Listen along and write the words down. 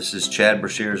This is Chad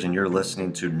Brashears, and you're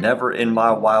listening to Never in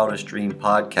My Wildest Dream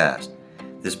podcast.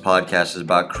 This podcast is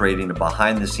about creating a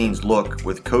behind-the-scenes look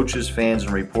with coaches, fans,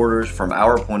 and reporters from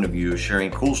our point of view,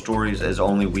 sharing cool stories as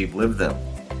only we've lived them.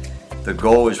 The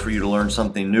goal is for you to learn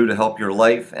something new to help your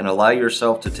life and allow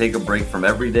yourself to take a break from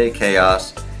everyday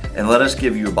chaos and let us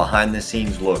give you a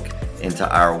behind-the-scenes look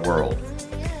into our world.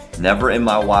 Never in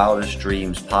My Wildest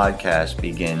Dreams podcast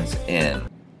begins in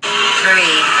 3, 2,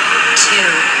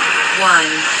 1.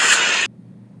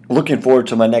 Looking forward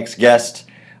to my next guest.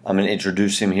 I'm going to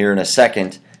introduce him here in a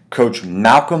second. Coach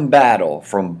Malcolm Battle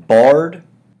from Bard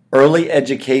Early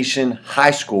Education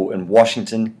High School in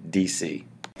Washington, D.C.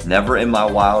 Never in My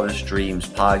Wildest Dreams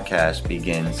podcast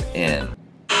begins in 3,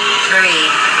 2,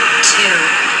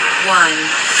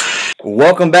 1.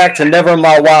 Welcome back to Never in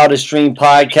My Wildest Dream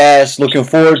podcast. Looking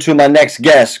forward to my next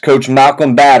guest, Coach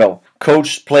Malcolm Battle.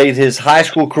 Coach played his high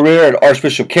school career at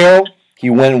Archbishop Carroll. He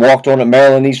went and walked on at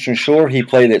Maryland Eastern Shore. He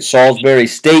played at Salisbury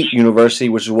State University,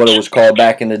 which is what it was called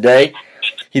back in the day.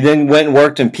 He then went and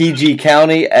worked in PG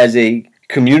County as a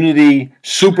community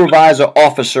supervisor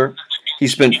officer. He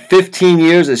spent 15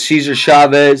 years at Cesar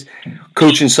Chavez,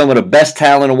 coaching some of the best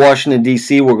talent in Washington,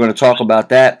 D.C. We're going to talk about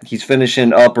that. He's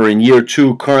finishing up or in year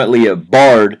 2 currently at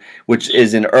Bard, which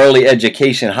is an early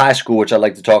education high school, which I'd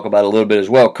like to talk about a little bit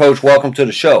as well. Coach, welcome to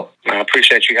the show. I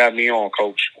appreciate you having me on,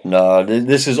 Coach. No,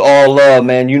 this is all love,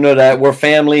 man. You know that we're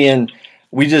family, and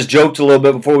we just joked a little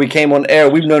bit before we came on air.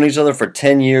 We've known each other for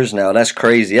 10 years now. That's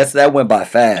crazy. That went by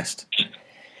fast.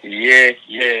 Yeah.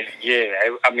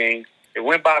 I mean, it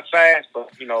went by fast, but,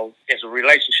 it's a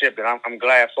relationship that I'm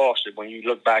glad fostered when you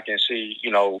look back and see,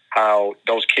 how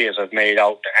those kids have made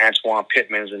out, the Antoine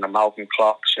Pittmans and the Malcolm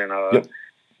Clarks and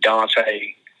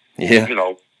Dante. Yeah.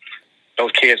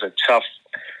 Those kids are tough.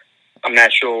 I'm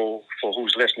not sure for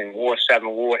who's listening, Ward 7,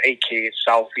 Ward 8 kids,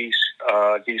 Southeast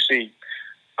D.C.,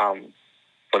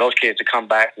 for those kids to come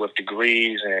back with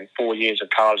degrees and 4 years of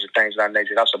college and things of that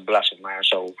nature, that's a blessing, man.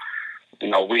 So,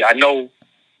 I know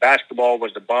basketball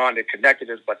was the bond that connected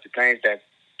us, but the things that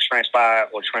transpired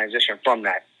or transitioned from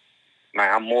that,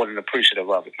 man, I'm more than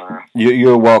appreciative of it, man.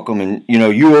 You're welcome, and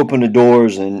you opened the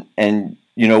doors, and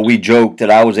we joked that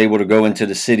I was able to go into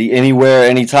the city anywhere,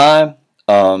 anytime.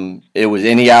 It was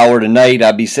any hour of the night.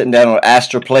 I'd be sitting down on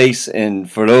Astor Place,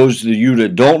 and for those of you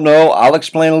that don't know, I'll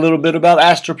explain a little bit about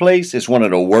Astor Place. It's one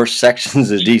of the worst sections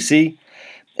of D.C.,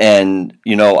 and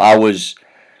I was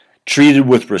treated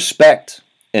with respect.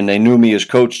 And they knew me as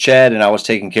Coach Chad, and I was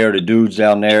taking care of the dudes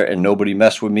down there, and nobody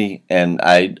messed with me. And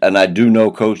I do know,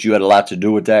 Coach, you had a lot to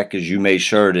do with that because you made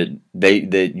sure that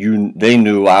they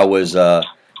knew I was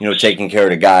taking care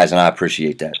of the guys, and I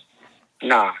appreciate that.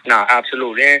 Nah,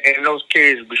 absolutely. And those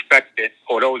kids respected,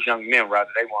 or those young men rather,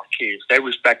 they weren't kids. They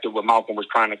respected what Malcolm was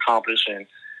trying to accomplish, and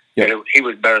that he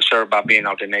was better served by being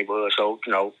out in the neighborhood. So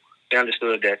they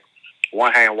understood that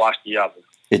one hand washed the other.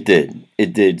 It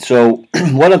did. So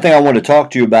one thing I want to talk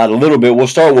to you about a little bit, we'll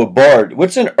start with Bard.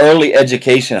 What's an early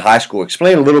education high school?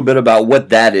 Explain a little bit about what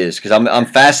that is, because I'm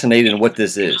fascinated in what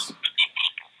this is.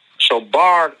 So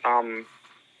Bard,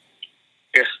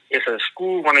 it's a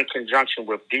school run in conjunction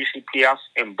with DCPS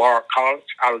and Bard College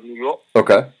out of New York.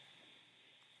 Okay.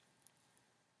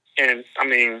 And, I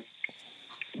mean,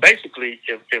 basically,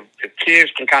 if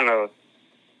kids can kind of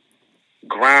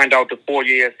grind out the 4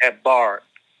 years at Bard,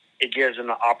 it gives them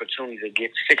the opportunity to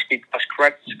get 60-plus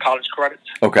credits, college credits.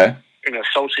 Okay. An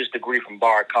associate's degree from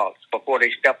Bard College before they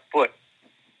step foot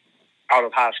out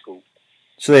of high school.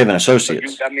 So they have an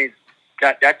associate's. So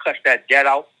that cuts that debt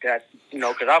out. That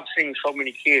because I've seen so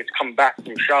many kids come back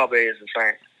from Chavez and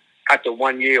saying, after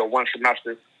 1 year or one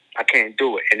semester, I can't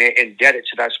do it, and they're indebted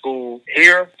to that school.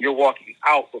 Here, you're walking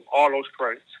out with all those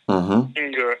credits. Mm-hmm.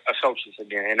 In your associates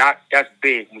again. And that's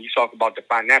big when you talk about the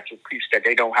financial piece that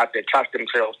they don't have to attach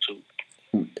themselves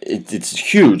to. It's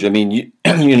huge. I mean,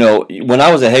 when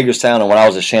I was at Hagerstown and when I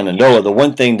was at Shenandoah, the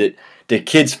one thing that the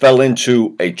kids fell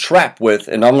into a trap with,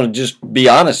 and I'm going to just be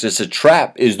honest, it's a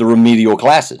trap, is the remedial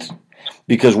classes.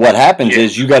 Because what happens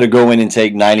is you got to go in and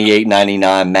take 98,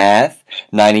 99 math,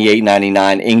 98,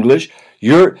 99 English.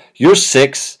 You're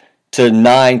 6 to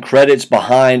 9 credits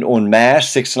behind on math,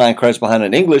 6 to 9 credits behind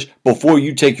on English before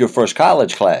you take your first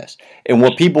college class. And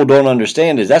what people don't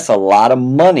understand is that's a lot of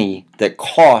money that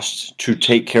costs to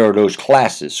take care of those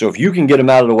classes. So if you can get them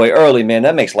out of the way early, man,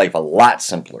 that makes life a lot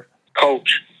simpler.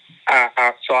 Coach,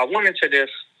 so I went into this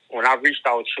when I reached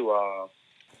out to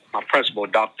my principal,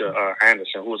 Dr.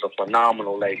 Anderson, who was a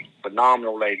phenomenal lady.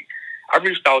 I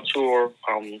reached out to her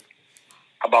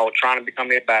about trying to become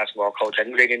their basketball coach. I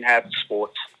knew they didn't have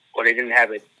sports, or they didn't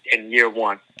have it in year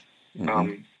one.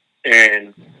 Mm-hmm.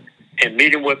 And in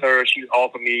meeting with her, she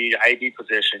offered me the AD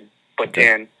position. But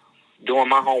then doing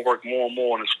my homework more and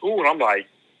more in the school, I'm like,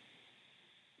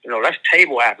 let's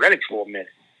table athletics for a minute.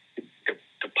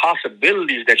 The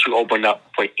possibilities that you open up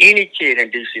for any kid in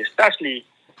DC, especially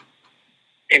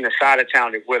in the side of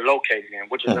town that we're located in,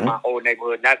 which is in my old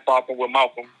neighborhood, not far from where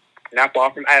Malcolm, not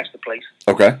far from Astor Place.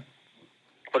 Okay.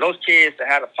 For those kids to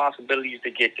have the possibilities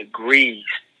to get degrees,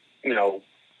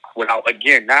 without,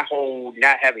 again, not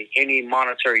having any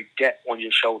monetary debt on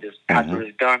your shoulders after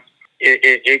it's done,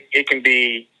 it can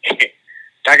be,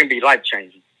 that can be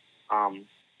life-changing.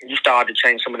 You start to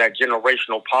change some of that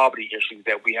generational poverty issues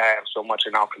that we have so much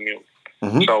in our community.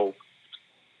 So,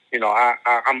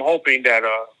 I'm hoping that,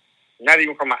 not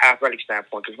even from an athletic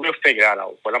standpoint, because we'll figure that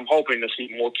out, but I'm hoping to see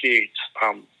more kids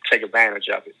take advantage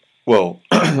of it. Well,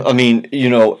 I mean,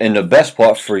 and the best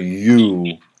part for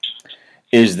you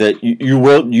is that you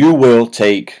will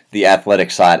take the athletic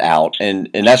side out, and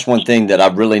that's one thing that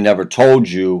I've really never told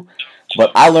you,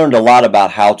 but I learned a lot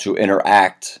about how to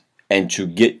interact and to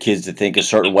get kids to think a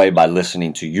certain way by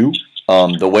listening to you.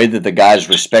 The way that the guys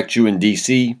respect you in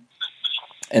DC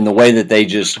and the way that they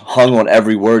just hung on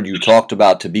every word you talked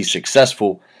about to be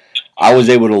successful, I was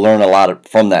able to learn a lot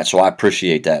from that, so I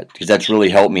appreciate that because that's really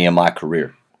helped me in my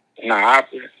career.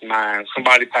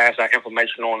 Somebody passed that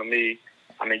information on to me.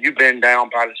 I mean, you've been down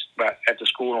at the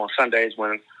school on Sundays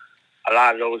when a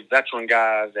lot of those veteran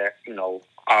guys that,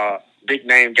 big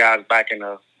name guys back in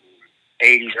the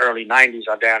 80s, early 90s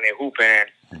are down there hooping.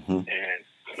 And,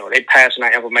 they passing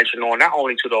that information on not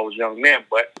only to those young men,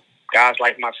 but guys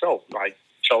like myself.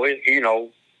 So,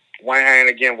 one hand,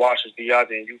 again, washes the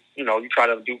other. And, you try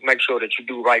to make sure that you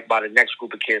do right by the next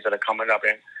group of kids that are coming up.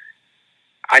 And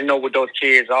I know what those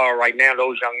kids are right now,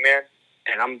 those young men.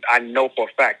 And I know for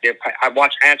a fact. I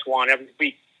watch Antoine every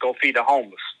week go feed the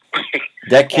homeless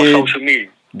that kid, on social media.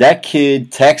 That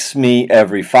kid texts me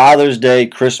every Father's Day,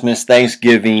 Christmas,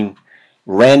 Thanksgiving,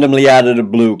 randomly out of the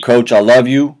blue. Coach, I love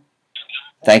you.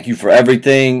 Thank you for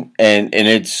everything. And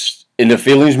the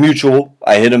feeling's mutual.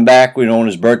 I hit him back, on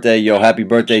his birthday. Yo, happy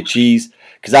birthday, cheese.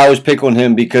 Because I always pick on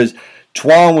him because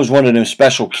Twan was one of them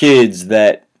special kids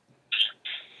that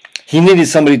he needed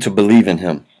somebody to believe in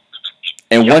him.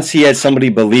 And once he had somebody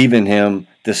believe in him,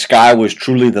 the sky was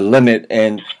truly the limit.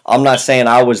 And I'm not saying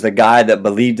I was the guy that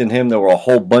believed in him. There were a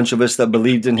whole bunch of us that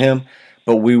believed in him.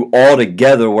 But we all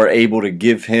together were able to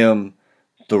give him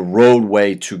the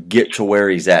roadway to get to where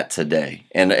he's at today.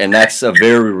 And that's a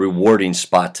very rewarding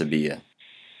spot to be in.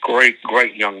 Great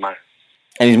young man.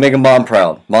 And he's making Mom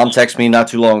proud. Mom texted me not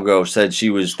too long ago, said she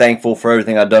was thankful for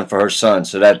everything I've done for her son.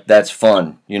 So that's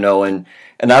fun, And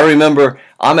I remember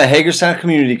I'm at Hagerstown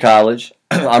Community College.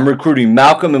 I'm recruiting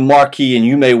Malcolm and Marquis, and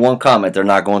you made one comment. They're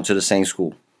not going to the same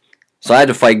school. So I had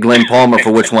to fight Glenn Palmer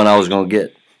for which one I was going to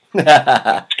get.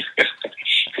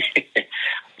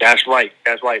 That's right.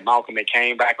 Malcolm had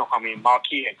came back.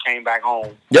 Marquis had came back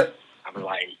home. Yep. I was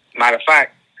like, matter of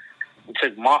fact, we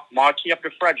took Marquis up to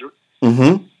Frederick,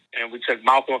 and we took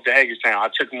Malcolm up to Hagerstown. I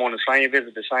took him on the same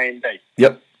visit the same day.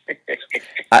 Yep.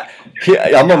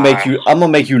 I'm gonna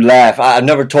make you laugh. I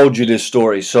never told you this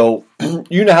story. So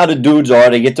you know how the dudes are.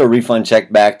 They get their refund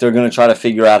check back. They're gonna try to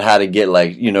figure out how to get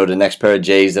the next pair of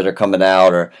J's that are coming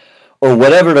out or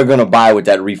whatever they're gonna buy with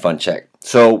that refund check.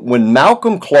 So when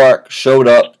Malcolm Clark showed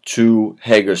up to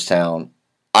Hagerstown,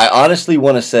 I honestly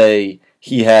want to say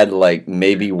he had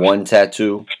maybe one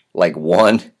tattoo,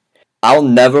 one. I'll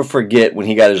never forget when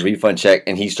he got his refund check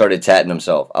and he started tatting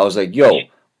himself. I was like, yo,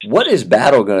 what is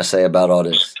Battle going to say about all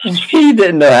this? He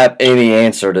didn't have any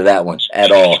answer to that one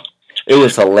at all. It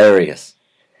was hilarious.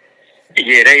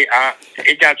 Yeah,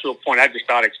 it got to a point I just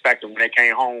started expecting when they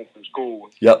came home from school.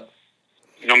 Yep.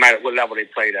 No matter what level they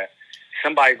played at,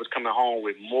 somebody was coming home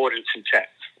with more than 2 tats.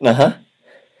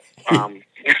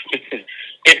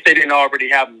 If they didn't already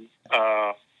have them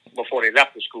before they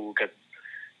left the school, because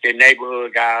their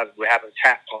neighborhood guys were having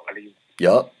tat parties.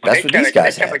 Yep, that's what these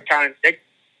guys had.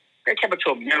 They kept it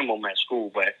to a minimum at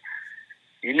school, but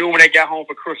you knew when they got home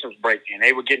for Christmas break and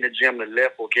they would get in the gym to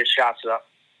lift or get shots up,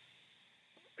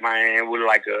 man, with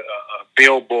like a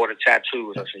billboard of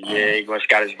tattoos. I said, yeah, he must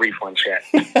got his refund check.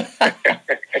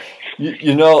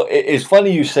 It's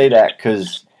funny you say that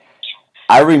because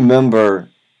I remember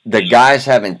the guys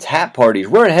having tat parties.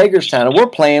 We're at Hagerstown and we're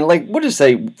playing, we'll just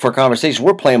say for conversation,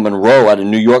 we're playing Monroe out of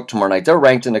New York tomorrow night. They're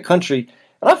ranked in the country.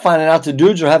 And I'm finding out the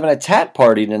dudes are having a tat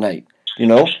party tonight.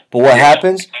 But what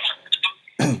happens?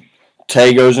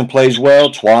 Tay goes and plays well.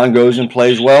 Twan goes and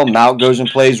plays well. Mount goes and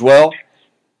plays well.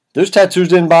 Those tattoos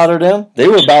didn't bother them. They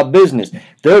were about business.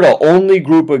 They're the only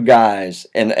group of guys,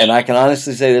 and I can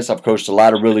honestly say this, I've coached a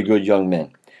lot of really good young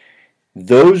men.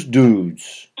 Those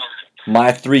dudes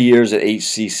My 3 years at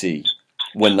HCC,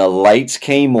 when the lights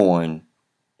came on,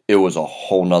 it was a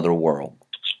whole nother world.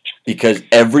 Because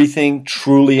everything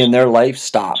truly in their life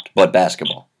stopped but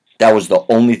basketball. That was the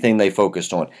only thing they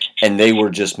focused on. And they were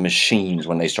just machines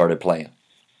when they started playing.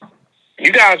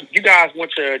 You guys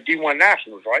went to D1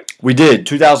 Nationals, right? We did.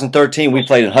 2013, we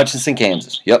played in Hutchinson,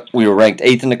 Kansas. Yep, we were ranked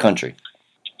 8th in the country.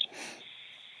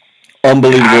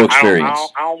 Unbelievable experience.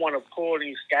 I don't want to pull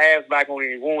these scabs back on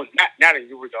any wounds, not in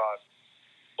your regard,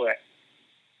 but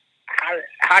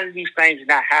how do these things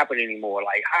not happen anymore?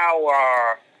 Like,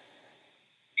 why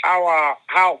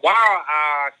are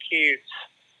our kids,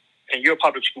 and you're a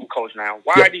public school coach now,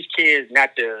 why are these kids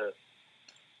not the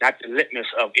litmus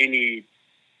of any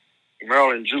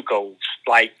Maryland JUCOs?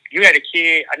 Like, you had a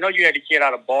kid, I know you had a kid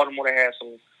out of Baltimore that had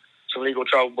some legal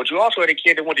trouble, but you also had a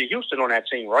kid that went to Houston on that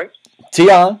team, right?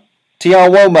 Tion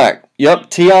Womack.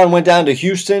 Yep, Tion went down to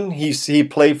Houston. He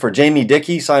played for Jamie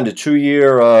Dickey, signed a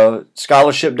 2-year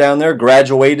scholarship down there,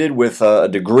 graduated with a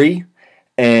degree.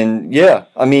 And, yeah,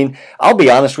 I mean, I'll be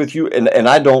honest with you, and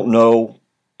I don't know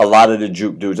a lot of the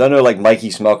juke dudes. I know, like, Mikey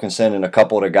Smelkinson and a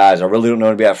couple of the guys. I really don't know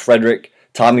anybody about Frederick.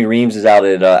 Tommy Reams is out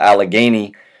at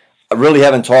Allegheny. I really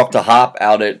haven't talked to Hop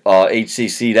out at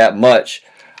HCC that much.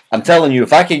 I'm telling you,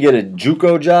 if I could get a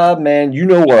JUCO job, man, you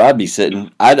know where I'd be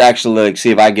sitting. I'd actually like see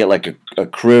if I get like a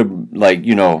crib, like,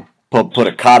 you know, put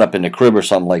a cot up in the crib or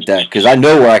something like that, because I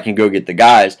know where I can go get the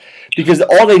guys, because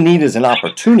all they need is an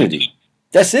opportunity.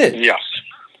 That's it. Yes.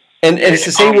 And it's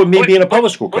the same with me being a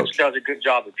public school coach. Butch does a good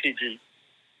job at PG.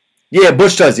 Yeah,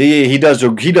 Butch does. He does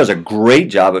a great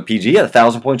job at PG. He had a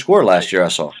 1,000-point score last year, I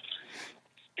saw.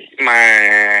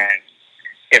 Man,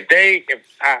 if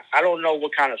I don't know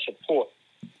what kind of support.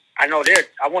 I know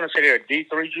I want to say they're a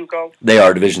D3 JUCO. They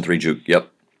are Division III JUCO.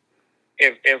 Yep.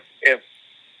 If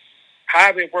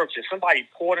however it works, if somebody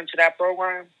poured into that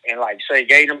program and, like, say,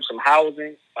 gave them some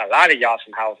housing, a lot of y'all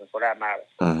some housing for that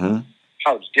matter,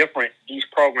 how different these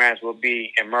programs will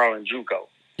be in Maryland JUCO.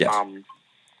 Yes.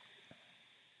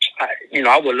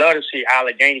 I would love to see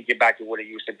Allegheny get back to what it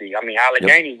used to be. I mean,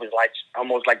 Allegheny was like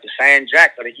almost like the San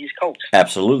Jack of the East Coast.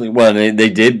 Absolutely. Well,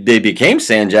 they became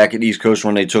San Jack at East Coast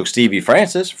when they took Stevie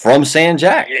Francis from San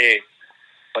Jack. Yeah.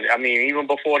 But, I mean, even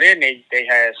before then, they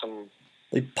had some...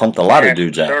 They pumped a lot of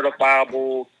dudes out.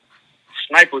 Certifiable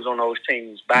snipers on those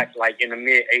teams back, like, in the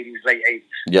mid-'80s, late '80s.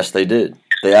 Yes, they did.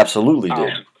 They absolutely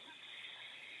did.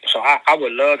 So I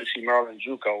would love to see Maryland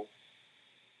JUCO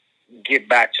get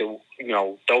back to,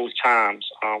 those times.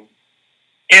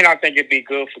 And I think it'd be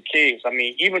good for kids. I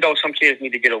mean, even though some kids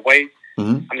need to get away,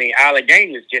 I mean,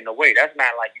 Allegheny is getting away. That's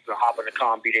not like you can hop in the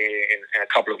car and be there in a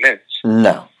couple of minutes.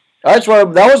 No. That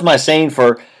was my saying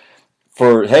for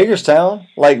Hagerstown.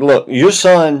 Like, look, your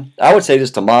son, I would say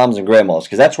this to moms and grandmas,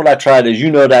 because that's what I tried,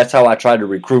 that's how I tried to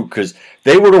recruit, because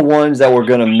they were the ones that were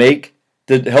going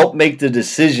to help make the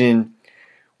decision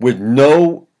with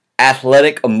no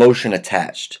athletic emotion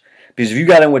attached. Because if you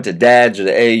got in with the dads or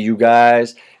the AAU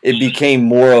guys, it became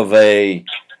more of a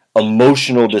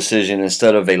emotional decision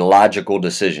instead of a logical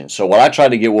decision. So what I try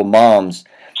to get with moms,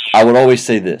 I would always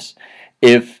say this.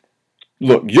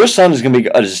 Look, your son is going to be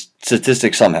a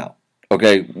statistic somehow.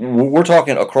 Okay? We're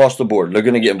talking across the board. They're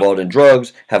going to get involved in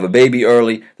drugs, have a baby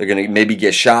early. They're going to maybe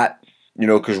get shot,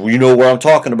 because we know where I'm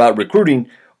talking about recruiting.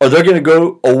 Or they're going to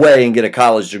go away and get a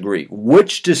college degree.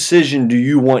 Which decision do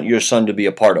you want your son to be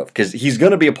a part of? Because he's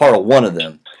going to be a part of one of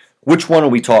them. Which one are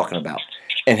we talking about?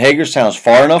 And Hagerstown's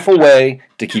far enough away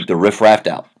to keep the riffraff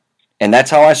out. And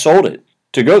that's how I sold it,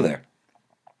 to go there.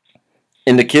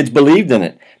 And the kids believed in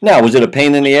it. Now, was it a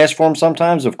pain in the ass for them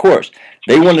sometimes? Of course.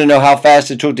 They wanted to know how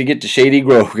fast it took to get to Shady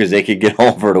Grove because they could get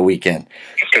home for the weekend.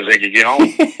 Because they could get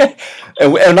home.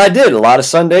 And I did. A lot of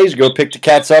Sundays, go pick the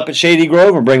cats up at Shady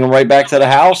Grove and bring them right back to the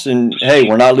house. And, hey,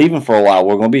 we're not leaving for a while.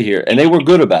 We're going to be here. And they were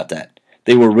good about that.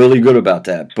 They were really good about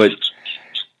that. But,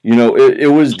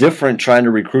 it was different trying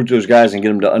to recruit those guys and get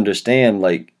them to understand,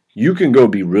 like, you can go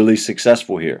be really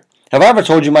successful here. Have I ever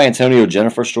told you my Antonio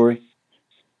Jennifer story?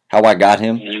 How I got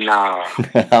him? No.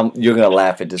 You're going to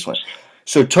laugh at this one.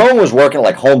 So Tone was working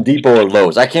like Home Depot or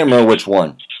Lowe's. I can't remember which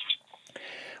one.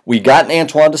 We got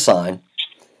Antoine to sign,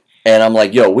 and I'm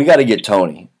like, yo, we got to get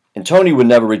Tony. And Tony would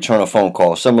never return a phone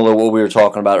call, similar to what we were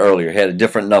talking about earlier. He had a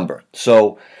different number.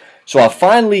 So I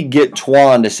finally get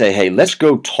Twan to say, hey, let's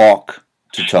go talk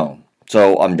to Tone.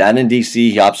 So I'm down in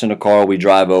D.C. He hops in the car. We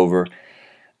drive over.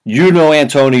 You know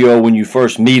Antonio, when you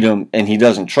first meet him and he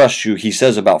doesn't trust you, he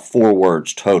says about 4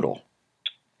 words total.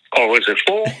 Oh, is it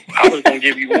 4? I was going to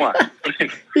give you 1.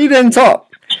 He didn't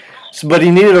talk. But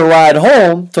he needed a ride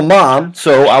home to Mom,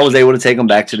 so I was able to take him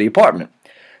back to the apartment.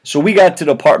 So we got to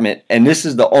the apartment, and this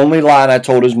is the only line I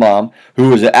told his mom,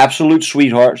 who is an absolute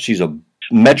sweetheart. She's a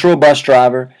Metro bus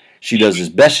driver. She does as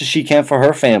best as she can for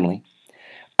her family.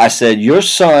 I said, your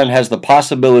son has the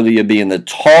possibility of being the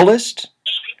tallest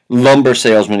lumber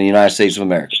salesman in the United States of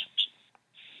America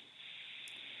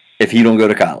if he don't go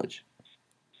to college.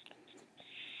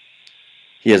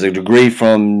 He has a degree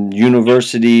from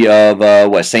University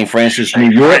of, St. Francis, New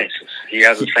York? Francis. He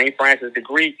has a St. Francis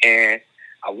degree, and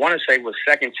I want to say was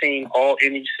second team All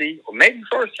NEC, or maybe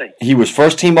first team. He was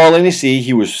first team All NEC.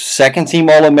 He was second team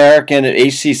All American at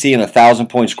HCC and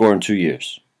 1,000-point scorer in 2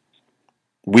 years.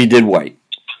 We did right.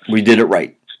 We did it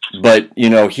right. But,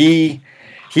 he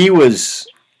was,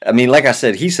 like I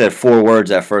said, he said 4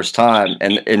 words that first time.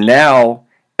 And now,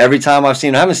 every time I've seen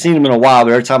him, I haven't seen him in a while,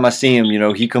 but every time I see him,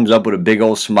 he comes up with a big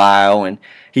old smile and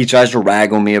he tries to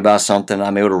rag on me about something.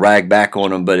 I'm able to rag back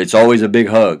on him, but it's always a big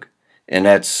hug. And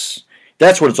that's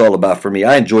what it's all about for me.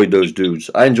 I enjoyed those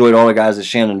dudes. I enjoyed all the guys at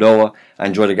Shenandoah. I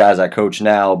enjoy the guys I coach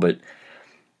now. But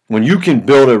when you can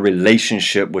build a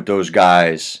relationship with those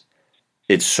guys,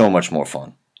 it's so much more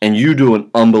fun. And you do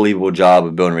an unbelievable job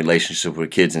of building relationships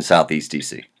with kids in Southeast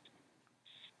DC.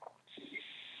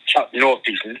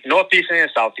 Northeast and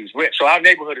Southeast. So our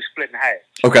neighborhood is split in half.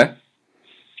 Okay.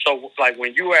 So, like,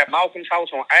 when you were at Malcolm's house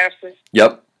on Aston,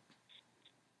 yep,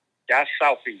 that's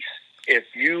Southeast. If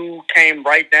you came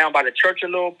right down by the church a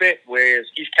little bit, where's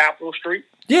East Capitol Street?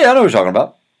 Yeah, I know what you're talking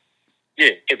about.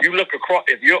 Yeah, if you look across,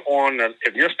 if you're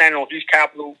standing on East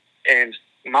Capitol and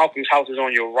Malcolm's house is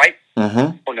on your right,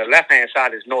 on the left hand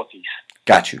side is Northeast.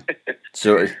 Got you.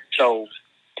 So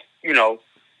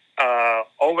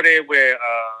over there where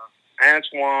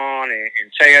Antoine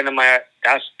and Tay and them at,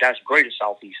 that's greater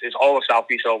Southeast. It's all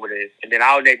Southeast over there. And then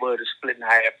our neighborhood is split in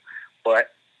half. But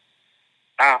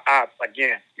I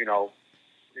again,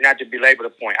 not to belabor the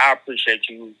point, I appreciate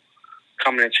you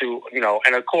coming into,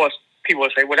 and of course people will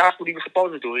say, well, that's what he was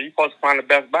supposed to do. He's supposed to find the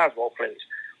best basketball players.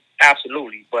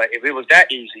 Absolutely. But if it was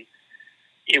that easy,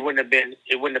 it wouldn't have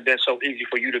been so easy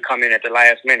for you to come in at the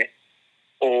last minute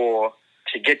or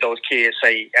to get those kids,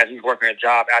 say, as he's working a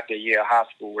job after a year of high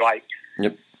school. Like,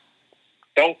 yep.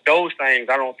 Those things,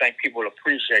 I don't think people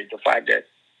appreciate the fact that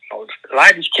a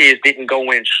lot of these kids didn't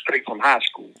go in straight from high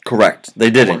school. Correct. They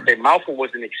didn't. Malcolm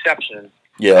was an exception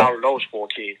out of those 4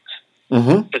 kids.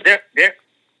 Mm-hmm. But they're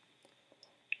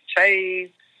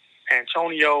Tay,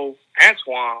 Antonio,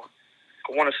 Antoine,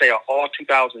 I want to say, are all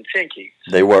 2010 kids.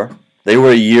 They were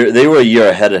a year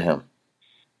ahead of him.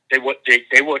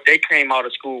 They came out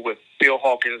of school with Phil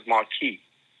Hawkins' marquee.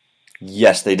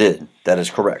 Yes, they did. That is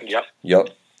correct. Yep.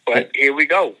 But here we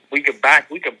go. We could back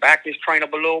this train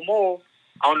up a little more.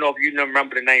 I don't know if you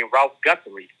remember the name Ralph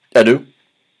Guthrie. I do.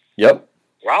 Yep.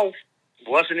 Ralph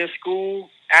wasn't in school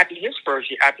after his first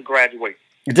year after graduating.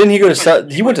 Didn't he go to?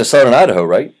 He went to Southern Idaho,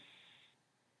 right?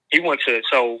 He went to.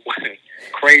 So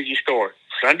crazy story.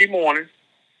 Sunday morning,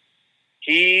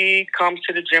 he comes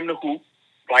to the gym to hoop,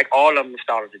 like all of them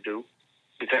started to do,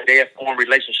 because they have formed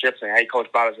relationships. And hey,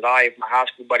 Coach Bowers said, if my high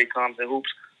school buddy comes and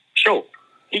hoops, sure,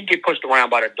 he can get pushed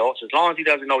around by the adults as long as he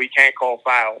doesn't know he can't call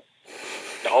foul.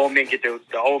 The old men get to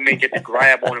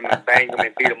grab on him and bang him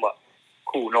and beat him up.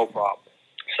 Cool, no problem.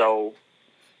 So,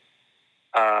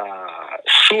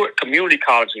 Seward Community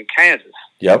College in Kansas.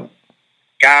 Yep.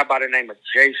 Guy by the name of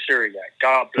Jay Syriac.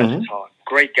 God bless his heart.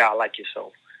 Great guy like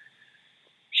yourself.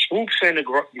 Swoops in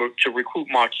to recruit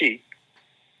Marquis.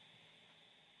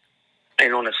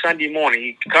 And on a Sunday morning,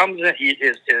 he comes in.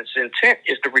 His intent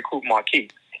is to recruit Marquis.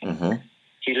 Mm-hmm.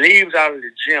 He leaves out of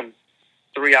the gym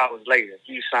 3 hours later.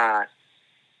 He signed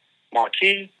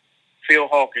Marquis, Phil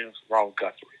Hawkins, Ralph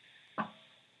Guthrie.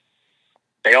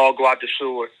 They all go out to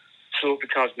Seward. Seward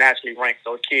becomes nationally ranked.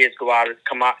 Those kids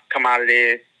come out of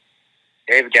there.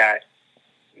 They've got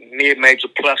mid-major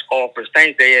plus offers,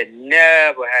 things they had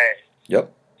never had.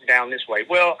 Yep. Down this way.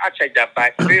 Well, I take that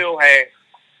back. Phil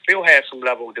had some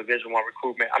level of Division I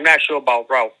recruitment. I'm not sure about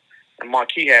Ralph, and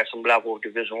Marquis had some level of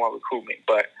Division I recruitment,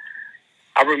 but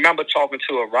I remember talking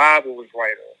to a Rivals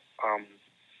writer.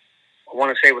 I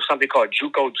want to say it was something called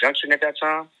JUCO Junction at that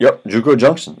time. Yep, JUCO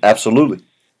Junction, absolutely.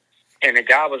 And the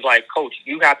guy was like, Coach,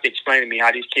 you have to explain to me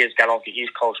how these kids got off the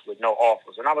East Coast with no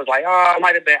offers. And I was like, it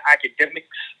might have been academics.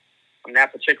 I'm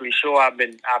not particularly sure. I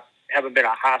haven't been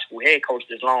a high school head coach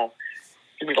this long.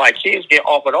 He was like, kids get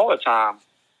offered all the time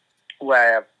who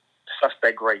have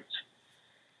suspect grades.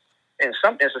 In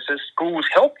some instances, schools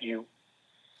help you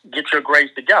get your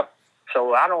grades together.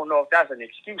 So I don't know if that's an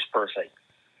excuse per se.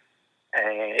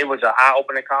 And it was an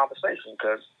eye-opening conversation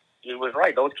because he was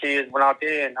right. Those kids went out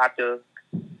there and after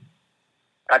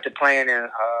playing in,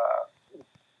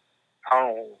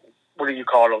 what do you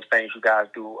call those things you guys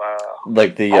do?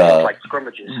 Like the like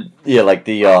scrimmages. Yeah, like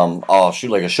the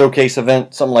like a showcase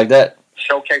event, something like that.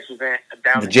 Showcase event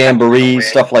down the in jamboree,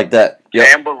 Texas, stuff like that. Yep.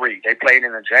 Jamboree. They played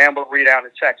in a jamboree down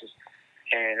in Texas,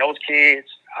 and those kids,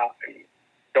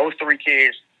 those 3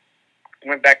 kids,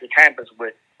 went back to campus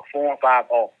with 4 and 5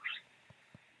 offers.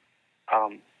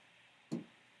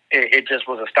 It just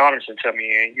was astonishing to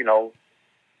me, and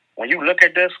when you look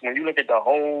at this, when you look at the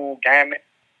whole gamut,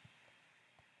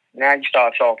 now you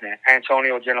start talking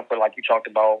Antonio, Jennifer, like you talked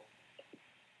about.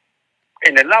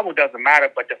 And the level doesn't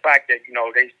matter, but the fact that,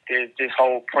 there's this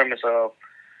whole premise of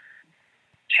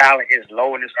talent is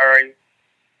low in this area.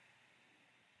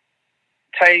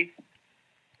 Tay,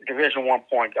 Division I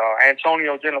point guard.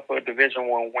 Antonio, Jennifer, Division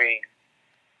I wing.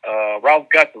 Ralph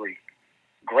Guthrie,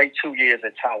 great 2 years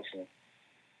at Towson.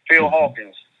 Phil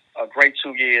Hawkins, a great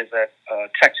 2 years at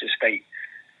Texas State.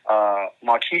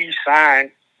 Marquise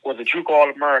Sign was a JUCO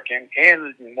All-American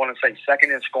and, I want to say,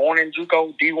 second in scoring in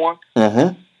JUCO, D1.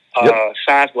 Mm-hmm. Yep.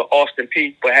 Signs with Austin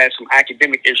Peay, but had some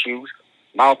academic issues.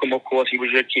 Malcolm, of course, he was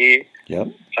your kid. Yep.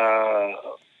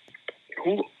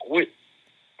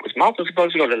 Was Malcolm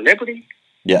supposed to go to Liberty?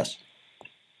 Yes.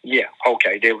 Yeah.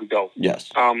 Okay. There we go.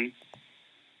 Yes.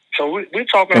 So we're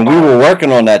talking and about... we were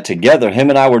working on that together. Him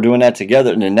and I were doing that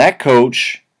together. And then that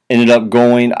coach ended up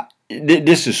going...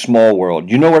 This is small world.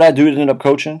 You know what that dude ended up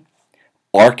coaching?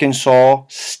 Arkansas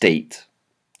State.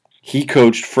 He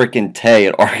coached frickin' Tay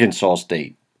at Arkansas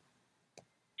State.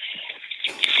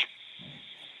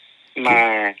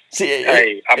 Man.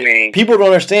 See, people don't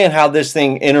understand how this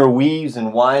thing interweaves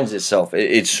and winds itself.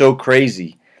 It's so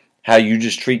crazy how you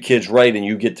just treat kids right and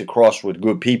you get to cross with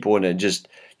good people and it just...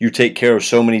 You take care of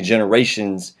so many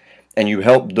generations, and you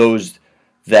help those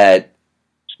that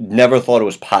never thought it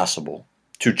was possible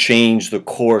to change the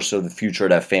course of the future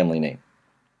of that family name.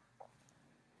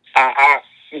 And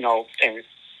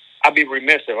I'd be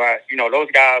remiss if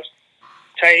those guys,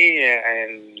 Tay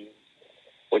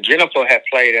and Jennifer had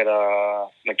played at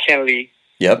McKinley.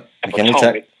 Yep, McKinley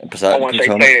Tech. I want to say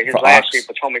played at his last year,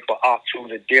 Potomac for Ox, who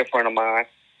was a dear friend of mine.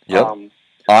 Yep.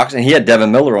 Ox, and he had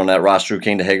Devin Miller on that roster who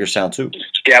came to Hagerstown too.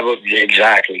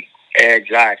 Exactly. And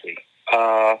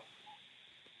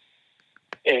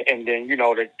then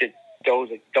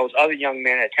those other young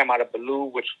men that came out of Ballou,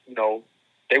 which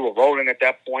they were rolling at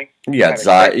that point. You had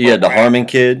you had the Harmon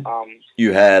kid.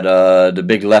 You had the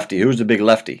big lefty. Who's the big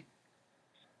lefty?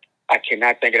 I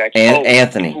cannot think of that.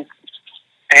 Anthony.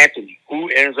 Anthony, who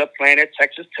ends up playing at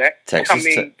Texas Tech. Tech.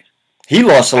 He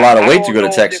lost a lot of weight to go to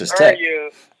Texas Tech.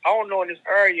 I don't know in this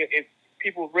area if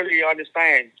people really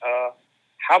understand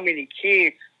how many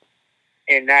kids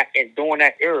during that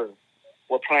era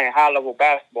were playing high level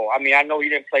basketball. I mean, I know he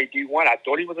didn't play D1. I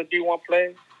thought he was a D1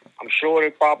 player. I'm sure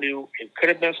it could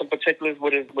have been some particulars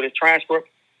with his transfer.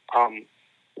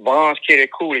 Vaughn's kid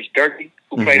at Coolidge, Dirty,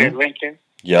 who played at Lincoln.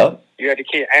 Yep. You had the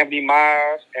kid Anthony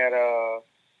Myers at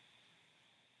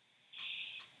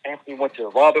Anthony went to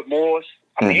Robert Morris.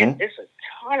 I mean, it's a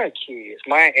ton of kids,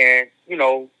 man. And,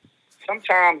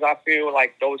 sometimes I feel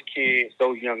like those kids,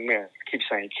 those young men, I keep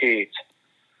saying kids,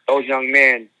 those young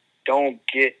men don't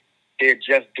get their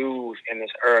just dues in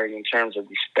this area in terms of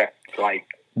respect. Like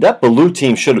that Ballou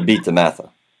team should have beat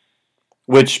DeMatha.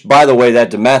 Which, by the way,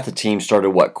 that DeMatha team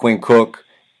started Quinn Cook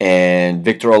and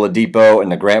Victor Oladipo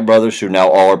and the Grant brothers, who now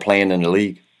all are playing in the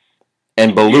league.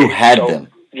 And Ballou had them.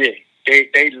 Yeah,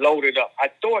 they loaded up. I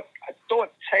thought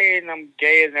Tay and them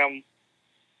gave them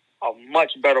a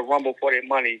much better rumble for their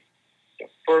money the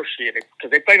first year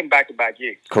because they played them back-to-back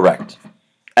years. Correct.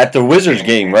 At the Wizards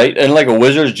game, right? And like a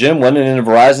Wizards gym, wasn't it in the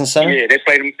Verizon Center? Yeah, they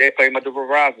played them at the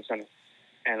Verizon Center.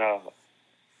 And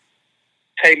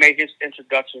Tay made his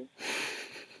introduction.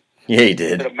 Yeah, he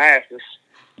did. To the Masters.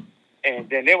 And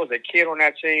then there was a kid on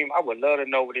that team. I would love to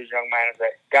know what this young man is.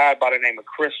 That guy by the name of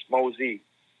Chris Mosey,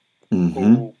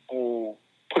 who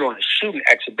put on a shooting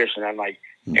exhibition that night.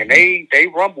 And they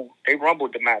rumbled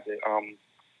the Masters.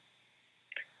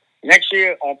 Next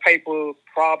year, on paper,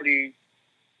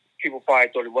 people probably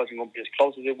thought it wasn't going to be as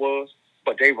close as it was,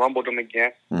 but they rumbled them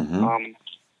again.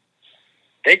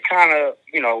 They kind of,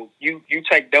 you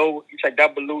take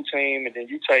that Ballou team, and then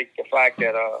you take the fact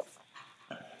that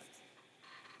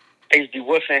H.D.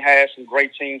 Wilson has some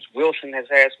great teams. Wilson has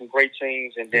had some great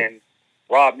teams, and then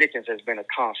Rob Nickens has been a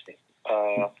constant.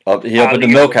 Up at the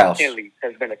Milk House McKinley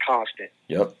has been a constant.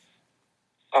 Yep.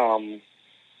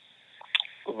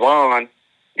 Vaughn,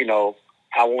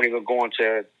 I won't even go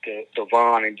into the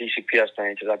Vaughn and DCPS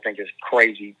thing because I think it's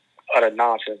crazy, utter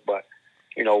nonsense. But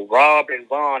Rob and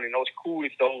Vaughn and those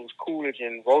Coolidge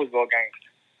and Roseville games,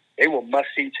 they were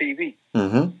must-see TV.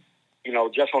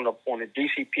 just on the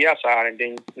DCPS side, and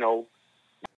then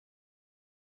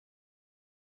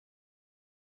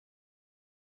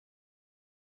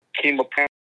chemo.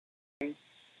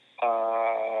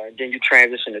 Then you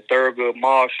transition to Thurgood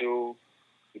Marshall.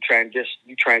 You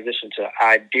transition to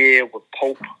Idea with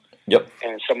Pope. Yep.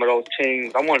 And some of those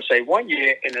teams. I want to say 1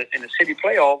 year in the city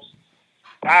playoffs,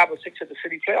 5 or 6 of the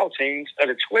city playoff teams of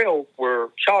the 12 were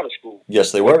charter schools.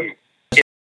 Yes, they were.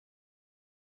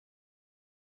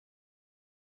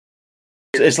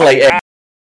 It's like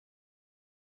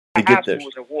to get there.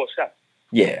 Was in Ward 7.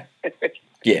 Yeah.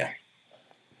 Yeah.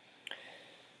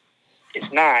 It's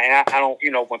 9. And I don't,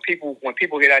 when people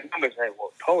hear that number, they say,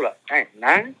 well, hold up, dang,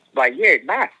 9? Like, yeah,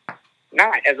 9.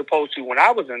 9. As opposed to when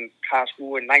I was in high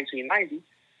school in 1990,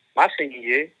 my senior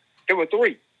year, there were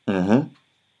 3. Mm-hmm.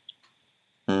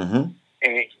 Mm-hmm.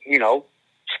 And,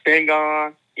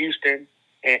 Spingarn, Easton,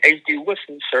 and H.D.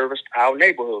 Wilson serviced our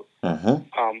neighborhood.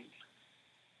 Mm-hmm.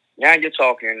 Now you're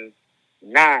talking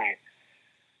 9.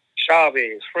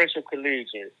 Chavez, Friendship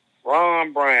Collegiate,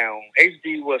 Ron Brown,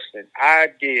 H.D. Wilson,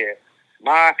 Idea,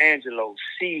 Maya Angelou,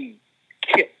 C,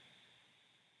 Kip.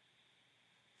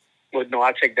 Well, no,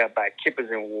 I take that back. Kip is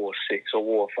in Ward 6 or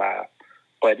Ward 5.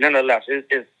 But nonetheless,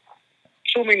 it's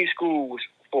too many schools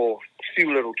for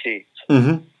few little kids.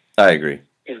 Mm-hmm. I agree.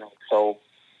 So,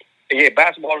 yeah,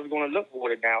 basketball is going to look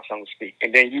watered down, so to speak.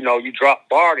 And then, you drop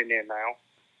Bard in there now,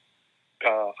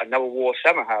 another Ward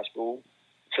 7 high school.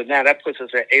 So now that puts us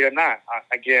at 8 or 9.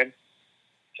 Again,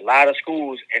 a lot of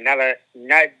schools and not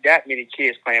that many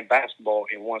kids playing basketball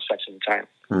in one section of town.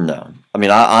 No. I mean,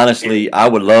 I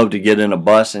would love to get in a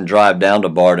bus and drive down to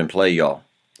Bard and play y'all.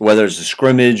 Whether it's a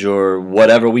scrimmage or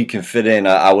whatever we can fit in,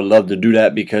 I would love to do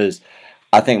that because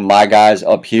I think my guys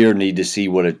up here need to see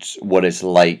what it's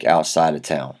like outside of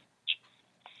town.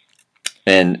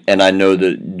 And I know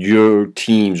that your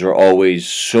teams are always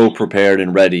so prepared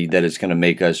and ready that it's going to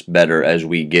make us better as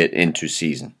we get into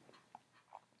season.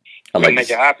 We'll make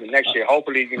it happen next year.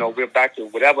 Hopefully, we're back to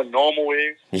whatever normal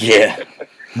is. Yeah,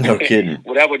 no kidding.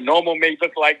 Whatever normal may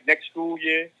look like next school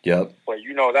year. Yep. But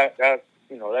that's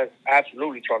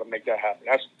absolutely trying to make that happen.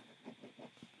 That's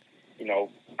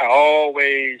I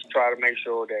always try to make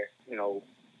sure that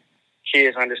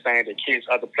kids understand that kids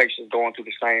other places going through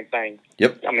the same thing.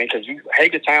 Yep. I mean, because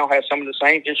Hagerstown has some of the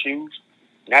same issues,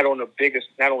 not on the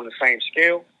same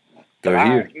scale. They're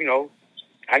here.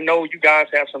 I know you guys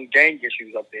have some gang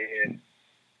issues up there.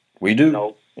 We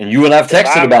do. And you and I've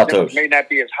texted about those. May not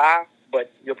be as high,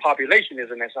 but your population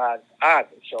isn't as high either.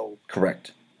 So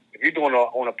correct. If you're doing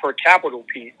on a per capita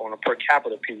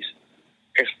piece,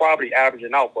 it's probably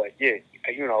averaging out. But yeah,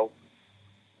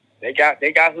 they got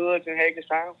hoods in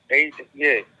Hagerstown. They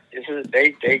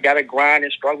got to grind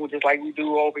and struggle just like we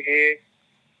do over here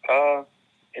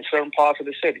in certain parts of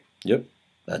the city. Yep,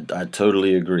 I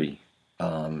totally agree.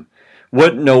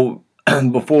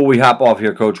 Before we hop off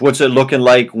here, Coach, what's it looking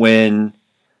like when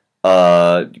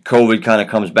COVID kind of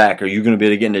comes back? Are you going to be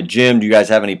able to get in the gym? Do you guys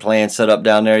have any plans set up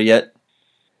down there yet?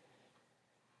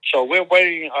 So we're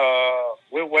waiting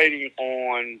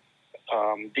on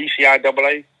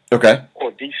DCIAA. Okay.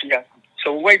 Or DCI.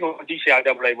 So we're waiting on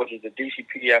DCIAA, which is the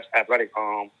DCPS athletic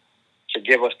to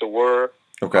give us the word.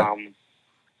 Okay.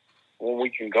 When we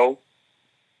can go.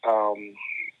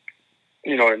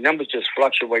 The numbers just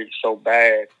fluctuate so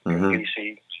bad in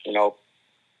DC,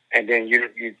 and then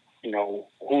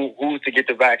who's to get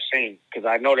the vaccine? Because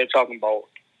I know they're talking about,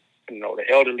 the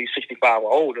elderly 65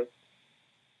 or older,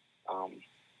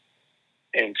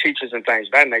 and teachers and things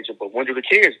of that nature, but when do the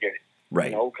kids get it?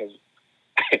 Right. Because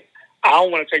I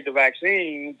don't want to take the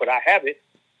vaccine, but I have it.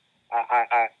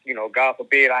 I God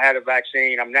forbid I had a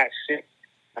vaccine. I'm not sick.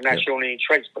 I'm not showing any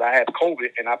traits, but I have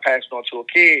COVID, and I passed it on to a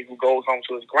kid who goes home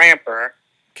to his grandparent.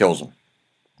 Kills him.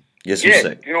 Gets him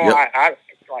sick. I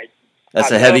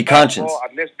That's a heavy conscience. I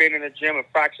miss being in the gym and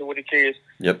practicing with the kids.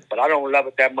 Yep. But I don't love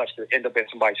it that much to end up in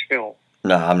somebody's film.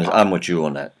 No, I'm with you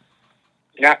on that.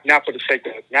 Not for the sake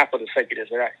of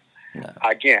this. Right? No.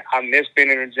 Again, I miss being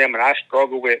in the gym, and I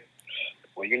struggle with.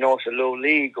 Well, it's a little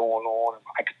league going on.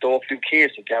 I could throw a few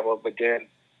kids together, but then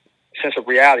since a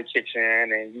reality kicks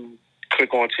in, and you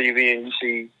click on TV and you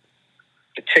see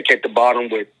the tick at the bottom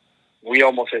with we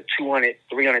almost at 200,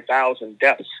 300,000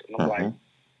 deaths. And I'm like,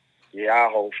 yeah, I'll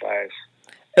hold fast.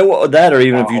 And well, that, or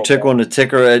even if you tick on the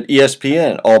ticker at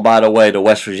ESPN, oh, by the way, the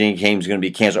West Virginia game is going to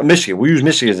be canceled. Michigan, we use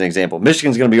Michigan as an example.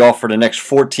 Michigan's going to be off for the next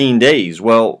 14 days.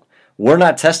 Well, we're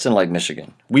not testing like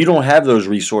Michigan. We don't have those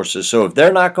resources. So if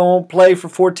they're not going to play for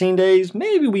 14 days,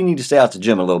 maybe we need to stay out the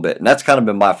gym a little bit. And that's kind of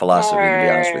been my philosophy, to be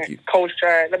honest with you. Coach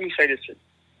Chad, let me say this.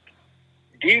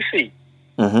 DC,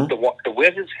 the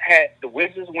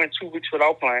Wizards went 2 weeks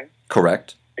without playing.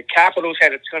 Correct. The Capitals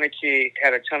had a ton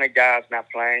of guys not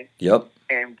playing. Yep.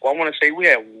 And I want to say we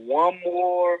had one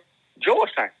more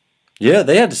Georgetown. Yeah,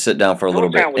 they had to sit down for a little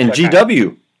bit. In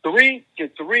GW. Three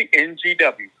in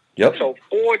GW. Yep. So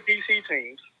 4 DC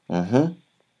teams,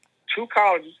 2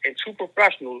 colleges, and 2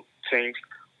 professional teams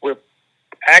with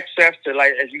access to,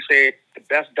 like as you said, the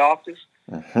best doctors.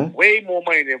 Way more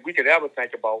money than we could ever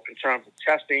think about in terms of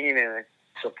testing and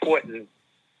supporting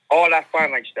all that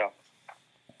finite stuff.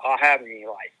 Are having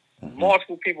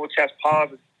multiple people test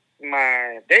positive.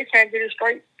 Man, they can't get it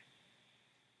straight.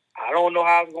 I don't know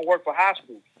how it's gonna work for high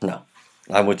school. No,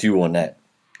 I'm with you on that.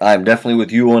 I'm definitely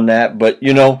with you on that. But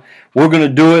we're gonna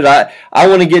do it. I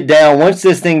want to get down once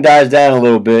this thing dies down a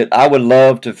little bit. I would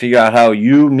love to figure out how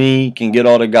you, me, can get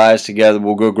all the guys together.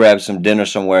 We'll go grab some dinner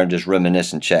somewhere and just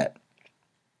reminisce and chat.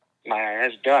 Man,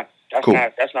 that's done. Cool.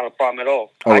 That's not a problem at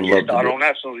all. I would can love start to on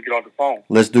that as soon as we get off the phone.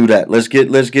 Let's do that. Let's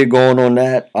get going on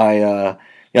that.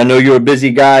 I know you're a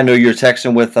busy guy. I know you're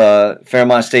texting with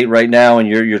Fairmont State right now, and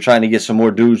you're trying to get some more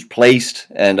dudes placed.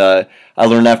 And I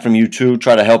learned that from you too.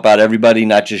 Try to help out everybody,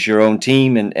 not just your own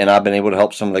team. And I've been able to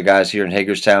help some of the guys here in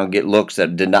Hagerstown get looks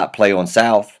that did not play on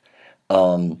South.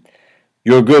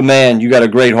 You're a good man. You got a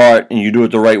great heart, and you do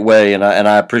it the right way. And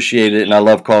I appreciate it, and I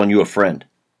love calling you a friend.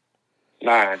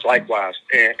 Nah, likewise.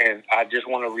 And I just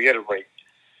want to reiterate,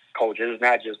 Coach, it's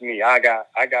not just me. I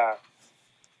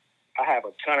have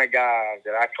a ton of guys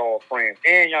that I call friends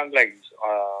and young ladies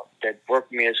that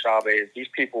work with me at Chavez. These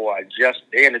people are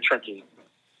they're in the trenches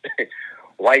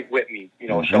right with me,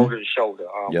 shoulder to shoulder,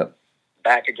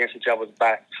 back against each other's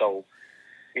back. So,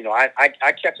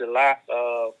 I catch a lot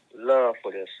of love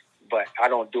for this, but I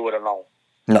don't do it alone.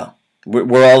 No.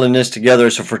 We're all in this together.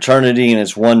 It's a fraternity, and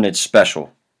it's one that's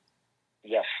special.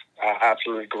 Yes, I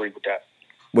absolutely agree with that.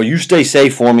 Well, you stay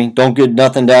safe for me. Don't get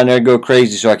nothing down there go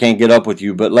crazy so I can't get up with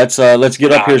you. But let's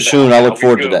get up here soon. I look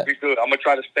forward to that. Be good. I'm going to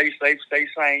try to stay safe, stay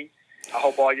sane. I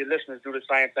hope all your listeners do the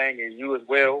same thing, and you as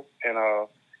well. And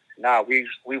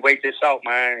we wait this out,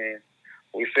 man, and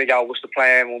we figure out what's the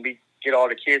plan when we get all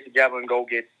the kids together and go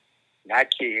get, not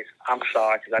kids, I'm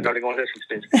sorry, because I know they're going to listen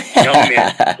to this, young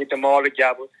men, get them all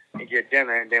together and get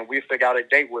dinner, and then we figure out a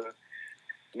date with them.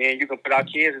 Me and you can put our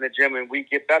kids in the gym and we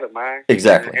get better, man.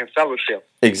 Exactly. And fellowship.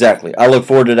 Exactly. I look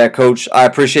forward to that, Coach. I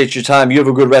appreciate your time. You have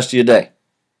a good rest of your day.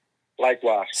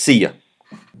 Likewise. See ya.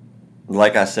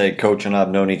 Like I said, Coach and I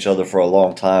have known each other for a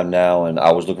long time now, and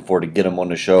I was looking forward to get him on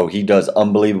the show. He does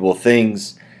unbelievable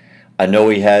things. I know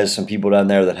he has some people down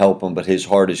there that help him, but his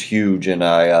heart is huge, and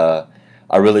I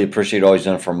really appreciate all he's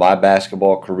done for my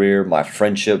basketball career, my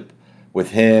friendship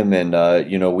with him, and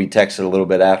we texted a little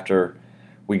bit after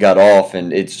we got off,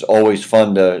 and it's always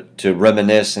fun to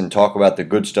reminisce and talk about the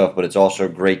good stuff, but it's also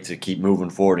great to keep moving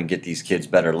forward and get these kids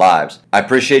better lives. I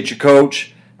appreciate you,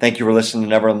 Coach. Thank you for listening to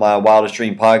Never Mind Wildest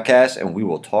Dream podcast, and we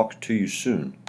will talk to you soon.